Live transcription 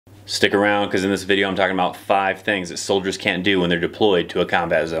Stick around, because in this video I'm talking about 5 things that soldiers can't do when they're deployed to a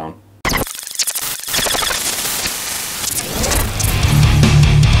combat zone.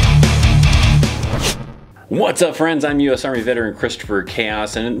 What's up, friends? I'm U.S. Army veteran Christopher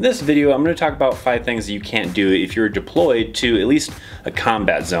Chaos, and in this video I'm going to talk about 5 things that you can't do if you're deployed to at least a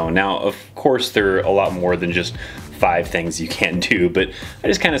combat zone. Now, of course, there are a lot more than just 5 things you can't do, but I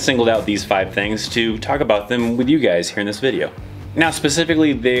just kind of singled out these 5 things to talk about them with you guys here in this video. Now,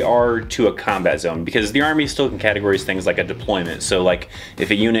 specifically, they are to a combat zone because the Army still can categorize things like a deployment. So like if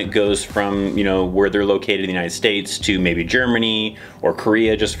a unit goes from, where they're located in the United States to maybe Germany or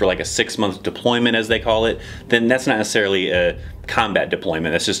Korea just for like a 6-month deployment, as they call it, then that's not necessarily a combat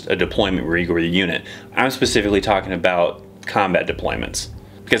deployment. That's just a deployment where you go with a unit. I'm specifically talking about combat deployments,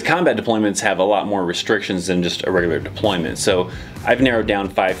 because combat deployments have a lot more restrictions than just a regular deployment. So I've narrowed down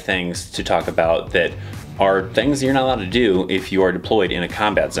 5 things to talk about that are things you're not allowed to do if you are deployed in a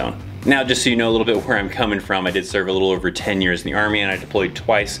combat zone. Now, just so you know a little bit where I'm coming from, I did serve a little over 10 years in the Army, and I deployed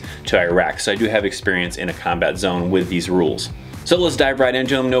twice to Iraq, so I do have experience in a combat zone with these rules. So let's dive right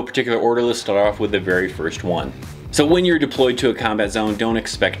into them, no particular order. Let's start off with the very first one. So when you're deployed to a combat zone, don't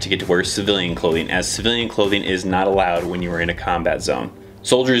expect to get to wear civilian clothing, as civilian clothing is not allowed when you are in a combat zone.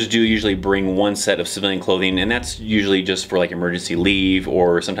 Soldiers do usually bring one set of civilian clothing, and that's usually just for like emergency leave,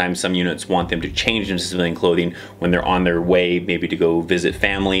 or sometimes some units want them to change into civilian clothing when they're on their way, maybe to go visit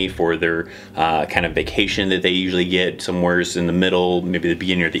family for their kind of vacation that they usually get somewhere in the middle, maybe the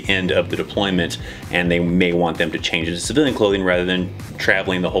beginning or the end of the deployment, and they may want them to change into civilian clothing rather than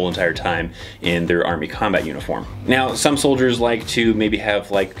traveling the whole entire time in their Army combat uniform. Now, some soldiers like to maybe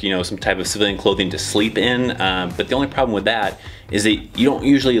have like, some type of civilian clothing to sleep in, but the only problem with that is that you don't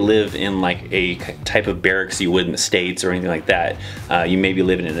usually live in like a type of barracks you would in the States or anything like that. You may be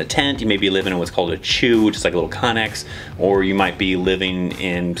living in a tent, you may be living in what's called a chew, which is like a little connex, or you might be living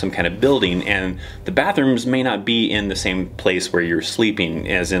in some kind of building, and the bathrooms may not be in the same place where you're sleeping,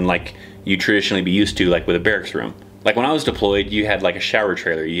 as in like you traditionally be used to, like with a barracks room. Like when I was deployed, you had like a shower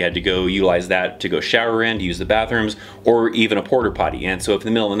trailer. You had to go utilize that to go shower in, to use the bathrooms, or even a porta potty. And so if in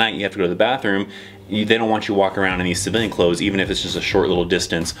the middle of the night you have to go to the bathroom, they don't want you to walk around in these civilian clothes, even if it's just a short little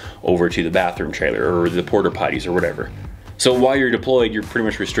distance over to the bathroom trailer or the porta potties or whatever. So while you're deployed, you're pretty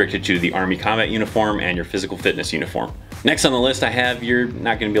much restricted to the Army combat uniform and your physical fitness uniform. Next on the list I have, you're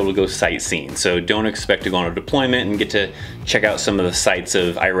not going to be able to go sightseeing. So don't expect to go on a deployment and get to check out some of the sites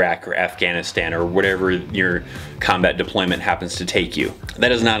of Iraq or Afghanistan or whatever your combat deployment happens to take you.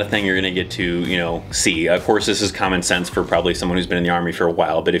 That is not a thing you're going to get to, see. Of course, this is common sense for probably someone who's been in the Army for a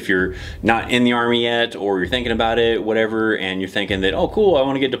while, but if you're not in the Army yet, or you're thinking about it, whatever, and you're thinking that, oh cool, I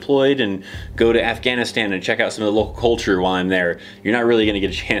want to get deployed and go to Afghanistan and check out some of the local culture while I'm there, you're not really going to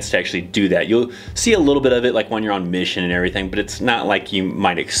get a chance to actually do that. You'll see a little bit of it like when you're on mission and everything, but it's not like you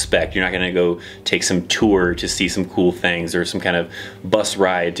might expect. You're not going to go take some tour to see some cool things, or some kind of bus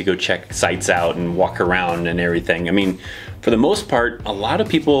ride to go check sites out and walk around and everything. I mean, for the most part, a lot of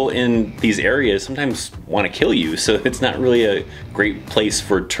people in these areas sometimes want to kill you, so it's not really a great place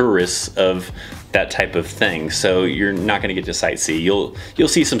for tourists of that type of thing. So you're not going to get to sightsee. You'll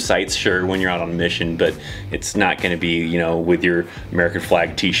see some sights, sure, when you're out on a mission, but it's not going to be, with your American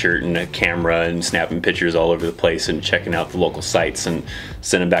flag t-shirt and a camera and snapping pictures all over the place and checking out the local sites and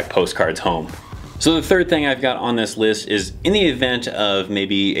sending back postcards home. So the third thing I've got on this list is, in the event of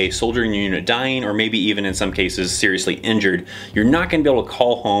maybe a soldier in your unit dying, or maybe even in some cases seriously injured, you're not going to be able to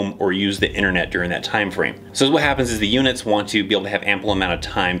call home or use the internet during that time frame. So what happens is the units want to be able to have ample amount of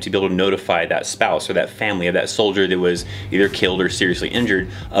time to be able to notify that spouse or that family of that soldier that was either killed or seriously injured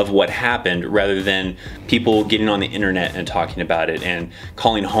of what happened, rather than people getting on the internet and talking about it and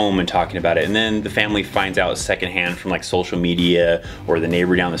calling home and talking about it. And then the family finds out secondhand from like social media or the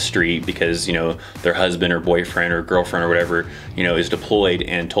neighbor down the street because, their husband or boyfriend or girlfriend or whatever, is deployed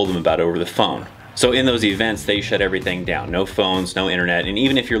and told them about it over the phone. So in those events, they shut everything down. No phones, no internet, and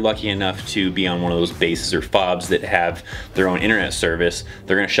even if you're lucky enough to be on one of those bases or FOBs that have their own internet service,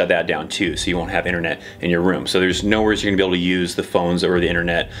 they're gonna shut that down too, so you won't have internet in your room. So there's nowhere you're gonna be able to use the phones or the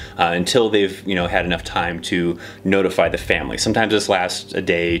internet until they've had enough time to notify the family. Sometimes this lasts a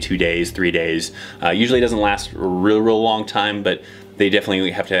day, 2 days, 3 days. Usually it doesn't last a real long time, but they definitely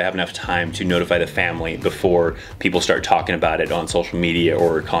have to have enough time to notify the family before people start talking about it on social media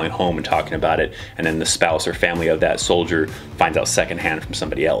or calling home and talking about it, and then the spouse or family of that soldier finds out secondhand from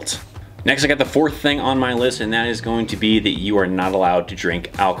somebody else. Next, I got the fourth thing on my list, and that is going to be that you are not allowed to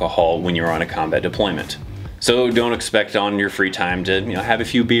drink alcohol when you're on a combat deployment. So don't expect on your free time to, have a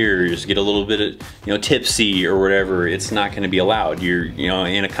few beers, get a little bit of, tipsy or whatever. It's not going to be allowed. You're,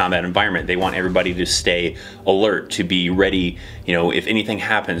 in a combat environment. They want everybody to stay alert, to be ready, you know, if anything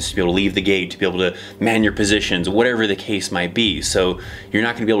happens, to be able to leave the gate, to be able to man your positions, whatever the case might be. So you're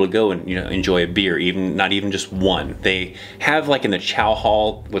not going to be able to go and, you know, enjoy a beer, even not even just one. They have, like in the chow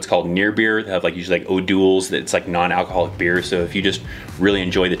hall, what's called near beer. They have like usually like O'Doul's, that's like non-alcoholic beer. So if you just really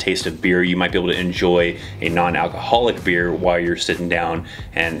enjoy the taste of beer, you might be able to enjoy a non-alcoholic beer while you're sitting down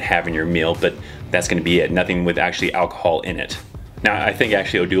and having your meal, but that's going to be it. Nothing with actually alcohol in it. Now, I think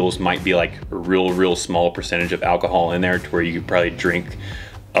actually O'Doul's might be like a real small percentage of alcohol in there to where you could probably drink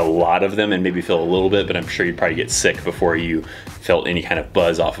a lot of them and maybe feel a little bit, but I'm sure you'd probably get sick before you felt any kind of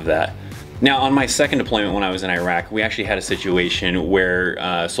buzz off of that. Now, on my second deployment when I was in Iraq, we actually had a situation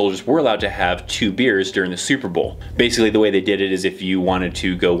where soldiers were allowed to have 2 beers during the Super Bowl. Basically, the way they did it is if you wanted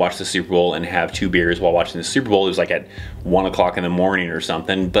to go watch the Super Bowl and have 2 beers while watching the Super Bowl, it was like at 1 o'clock in the morning or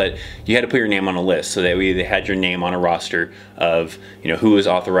something, but you had to put your name on a list. So that way they had your name on a roster of, you know, who was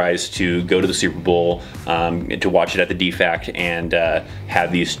authorized to go to the Super Bowl, to watch it at the DFAC and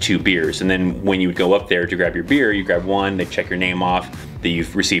have these 2 beers. And then when you would go up there to grab your beer, you grab one, they check your name off, that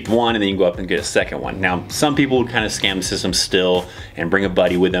you've received one, and then you go up and get a second one. Now, some people would kind of scam the system still and bring a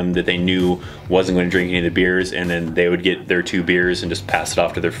buddy with them that they knew wasn't going to drink any of the beers, and then they would get their 2 beers and just pass it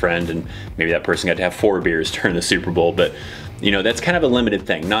off to their friend, and maybe that person got to have 4 beers during the Super Bowl. But you know, that's kind of a limited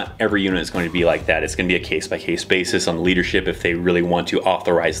thing. Not every unit is going to be like that. It's going to be a case-by-case basis on leadership if they really want to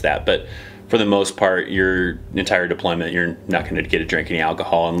authorize that. But for the most part, your entire deployment, you're not going to get to drink any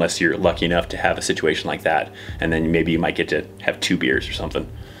alcohol unless you're lucky enough to have a situation like that. And then maybe you might get to have 2 beers or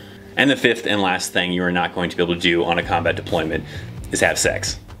something. And the fifth and last thing you are not going to be able to do on a combat deployment is have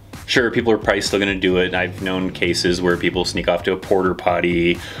sex. Sure, people are probably still going to do it. I've known cases where people sneak off to a porta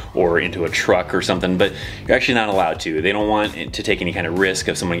potty or into a truck or something, but you're actually not allowed to. They don't want to take any kind of risk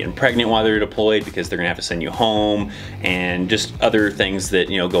of someone getting pregnant while they're deployed because they're going to have to send you home, and just other things that,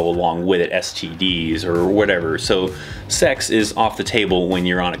 you know, go along with it, STDs or whatever. So sex is off the table when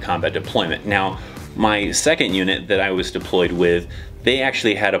you're on a combat deployment. Now, my second unit that I was deployed with, they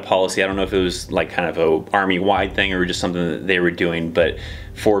actually had a policy. I don't know if it was like kind of a army-wide thing or just something that they were doing, but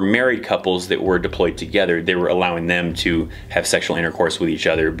for married couples that were deployed together, they were allowing them to have sexual intercourse with each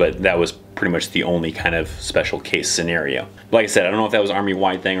other, but that was pretty much the only kind of special case scenario. Like I said, I don't know if that was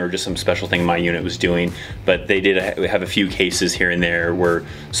army-wide thing or just some special thing my unit was doing, but they did have a few cases here and there where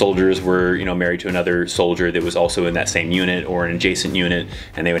soldiers were, you know, married to another soldier that was also in that same unit or an adjacent unit,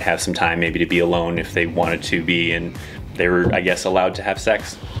 and they would have some time maybe to be alone if they wanted to be, and they were, I guess, allowed to have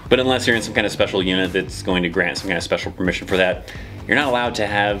sex. But unless you're in some kind of special unit that's going to grant some kind of special permission for that, you're not allowed to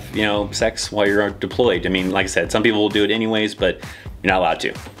have, you know, sex while you're deployed. I mean, like I said, some people will do it anyways, but you're not allowed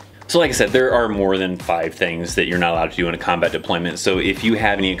to. So like I said, there are more than 5 things that you're not allowed to do in a combat deployment. So if you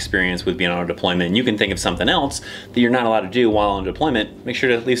have any experience with being on a deployment and you can think of something else that you're not allowed to do while on deployment, make sure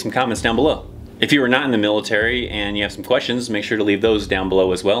to leave some comments down below. If you are not in the military and you have some questions, make sure to leave those down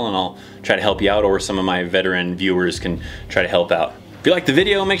below as well, and I'll try to help you out, or some of my veteran viewers can try to help out. If you like the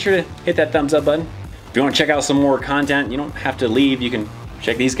video, make sure to hit that thumbs up button. If you want to check out some more content, you don't have to leave. You can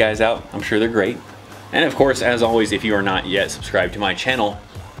check these guys out. I'm sure they're great. And of course, as always, if you are not yet subscribed to my channel,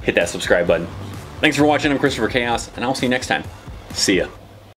 hit that subscribe button. Thanks for watching. I'm Christopher Chaos, and I'll see you next time. See ya.